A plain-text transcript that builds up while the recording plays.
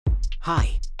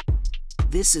Hi,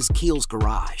 this is Keel's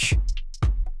Garage.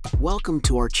 Welcome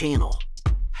to our channel.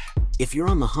 If you're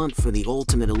on the hunt for the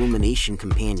ultimate illumination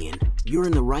companion, you're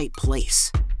in the right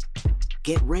place.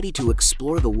 Get ready to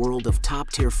explore the world of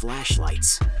top-tier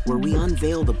flashlights, where we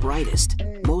unveil the brightest,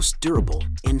 most durable,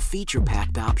 and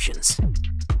feature-packed options.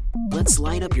 Let's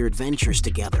light up your adventures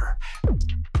together.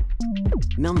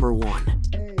 Number 1.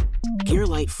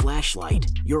 Gearlight Flashlight,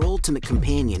 your ultimate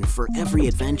companion for every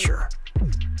adventure.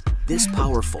 This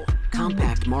powerful,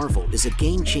 compact marvel is a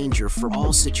game-changer for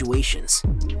all situations.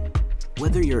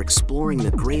 Whether you're exploring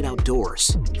the great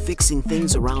outdoors, fixing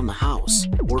things around the house,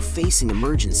 or facing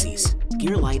emergencies,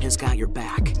 Gearlight has got your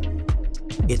back.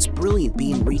 Its brilliant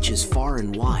beam reaches far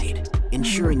and wide,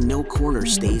 ensuring no corner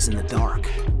stays in the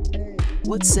dark.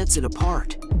 What sets it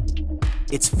apart?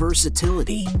 Its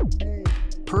versatility.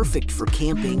 Perfect for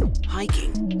camping,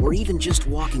 hiking, or even just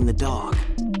walking the dog.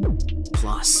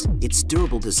 Plus, its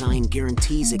durable design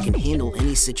guarantees it can handle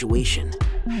any situation.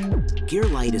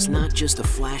 Gearlight is not just a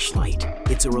flashlight,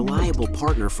 it's a reliable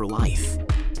partner for life.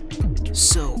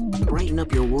 So, brighten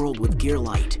up your world with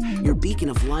Gearlight, your beacon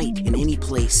of light in any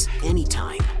place,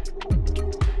 anytime.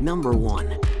 Number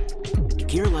 1.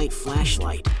 Gearlight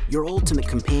Flashlight, your ultimate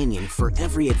companion for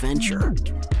every adventure.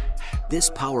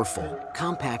 This powerful,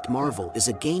 compact marvel is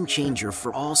a game-changer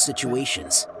for all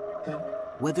situations.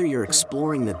 Whether you're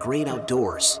exploring the great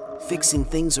outdoors, fixing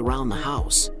things around the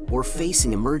house, or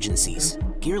facing emergencies,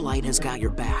 Gearlight has got your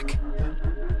back.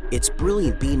 Its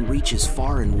brilliant beam reaches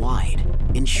far and wide,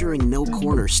 ensuring no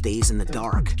corner stays in the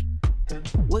dark.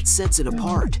 What sets it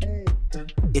apart?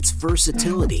 Its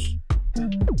versatility.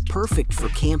 Perfect for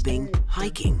camping,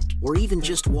 hiking, or even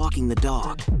just walking the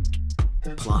dog.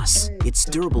 Plus, its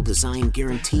durable design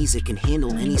guarantees it can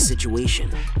handle any situation.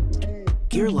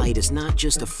 Gearlight is not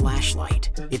just a flashlight,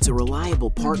 it's a reliable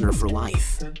partner for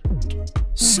life.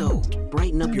 So,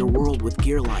 brighten up your world with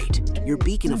Gearlight, your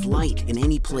beacon of light in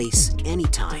any place,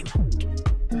 anytime.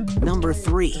 Number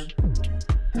 3.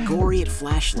 Goriot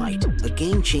Flashlight, a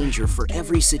game-changer for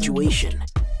every situation.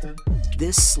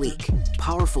 This sleek,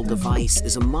 powerful device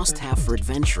is a must-have for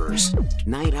adventurers,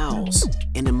 night owls,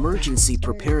 and emergency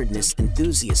preparedness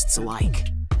enthusiasts alike.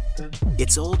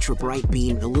 Its ultra-bright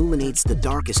beam illuminates the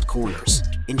darkest corners,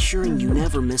 ensuring you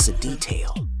never miss a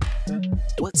detail.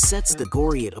 What sets the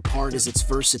Goriot apart is its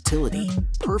versatility,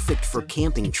 perfect for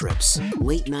camping trips,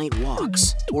 late-night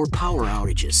walks, or power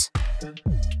outages.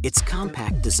 Its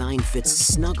compact design fits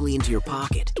snugly into your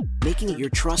pocket, making it your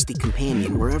trusty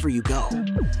companion wherever you go.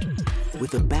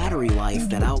 With a battery life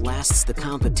that outlasts the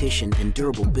competition and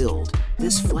durable build,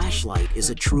 this flashlight is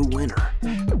a true winner.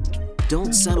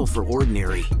 Don't settle for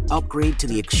ordinary, upgrade to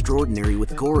the extraordinary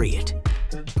with Goriot.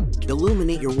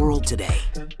 Illuminate your world today.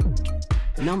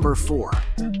 Number 4.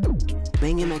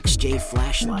 Bang MXJ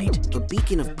Flashlight, a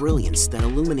beacon of brilliance that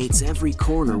illuminates every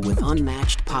corner with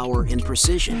unmatched power and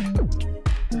precision.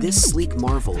 This sleek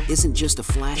marvel isn't just a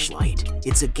flashlight,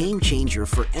 it's a game-changer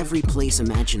for every place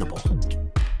imaginable.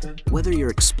 Whether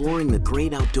you're exploring the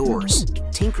great outdoors,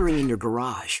 tinkering in your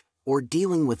garage, or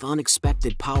dealing with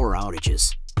unexpected power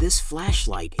outages, this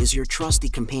flashlight is your trusty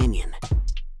companion.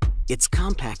 Its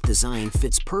compact design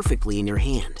fits perfectly in your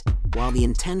hand, while the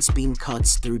intense beam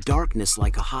cuts through darkness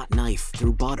like a hot knife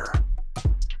through butter.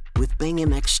 With Bang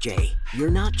MXJ,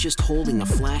 you're not just holding a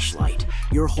flashlight,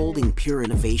 you're holding pure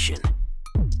innovation.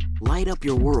 Light up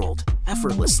your world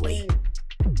effortlessly.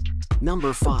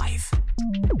 Number 5.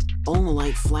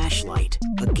 Omalight Flashlight,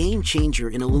 a game-changer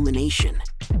in illumination.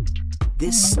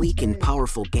 This sleek and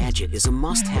powerful gadget is a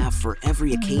must-have for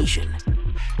every occasion.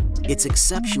 Its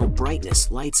exceptional brightness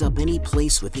lights up any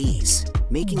place with ease,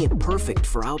 making it perfect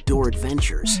for outdoor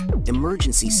adventures,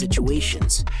 emergency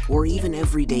situations, or even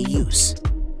everyday use.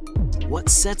 What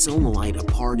sets Omalight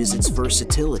apart is its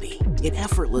versatility. It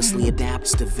effortlessly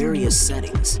adapts to various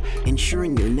settings,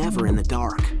 ensuring you're never in the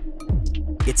dark.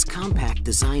 Its compact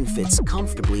design fits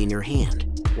comfortably in your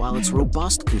hand, while its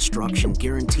robust construction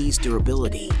guarantees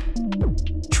durability.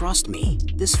 Trust me,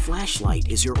 this flashlight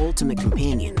is your ultimate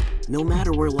companion, no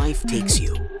matter where life takes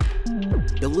you.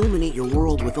 Illuminate your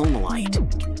world with Omalight.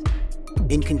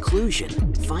 In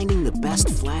conclusion, finding the best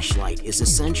flashlight is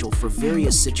essential for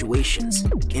various situations,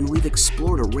 and we've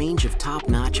explored a range of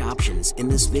top-notch options in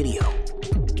this video.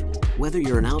 Whether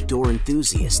you're an outdoor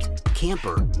enthusiast,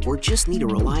 camper, or just need a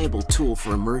reliable tool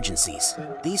for emergencies,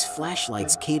 these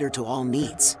flashlights cater to all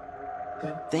needs.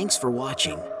 Thanks for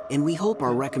watching, and we hope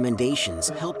our recommendations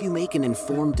help you make an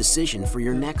informed decision for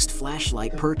your next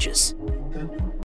flashlight purchase.